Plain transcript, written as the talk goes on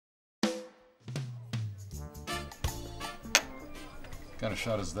kind of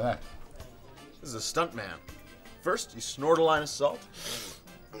shot is that? This is a stuntman. First, you snort a line of salt.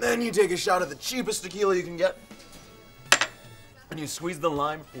 Then you take a shot of the cheapest tequila you can get. And you squeeze the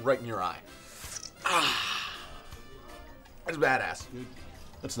lime right in your eye. Ah. That's badass. Dude,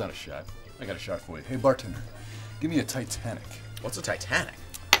 that's not a shot. I got a shot for you. Hey, bartender, give me a Titanic. What's a Titanic?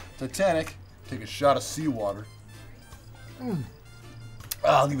 Titanic, take a shot of seawater.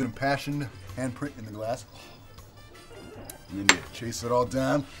 I'll leave it impassioned handprint in the glass. And then you chase it all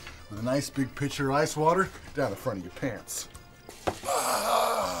down with a nice big pitcher of ice water down the front of your pants.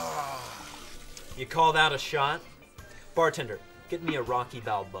 You call that a shot? Bartender, get me a Rocky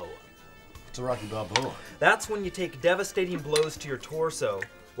Balboa. It's a Rocky Balboa. That's when you take devastating blows to your torso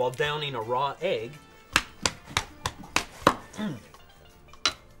while downing a raw egg.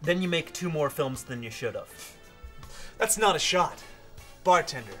 Then you make 2 more films than you should have. That's not a shot.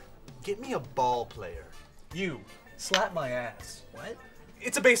 Bartender, get me a ball player. You, slap my ass. What?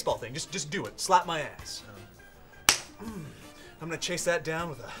 It's a baseball thing. Just do it. Slap my ass. I'm gonna chase that down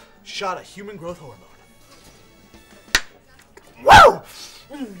with a shot of human growth hormone. Whoa!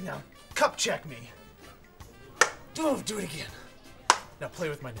 Now, cup check me. Do it again. Now play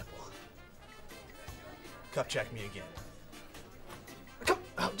with my nipple. Cup check me again.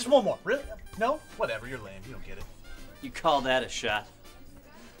 Just one more. Really? No? Whatever. You're lame. You don't get it. You call that a shot?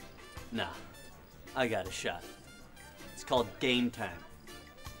 Nah, I got a shot. It's called game time.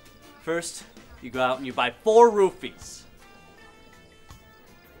 First, you go out and you buy 4 roofies.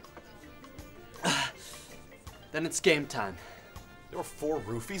 Then it's game time. There were 4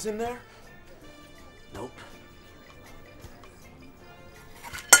 roofies in there? Nope.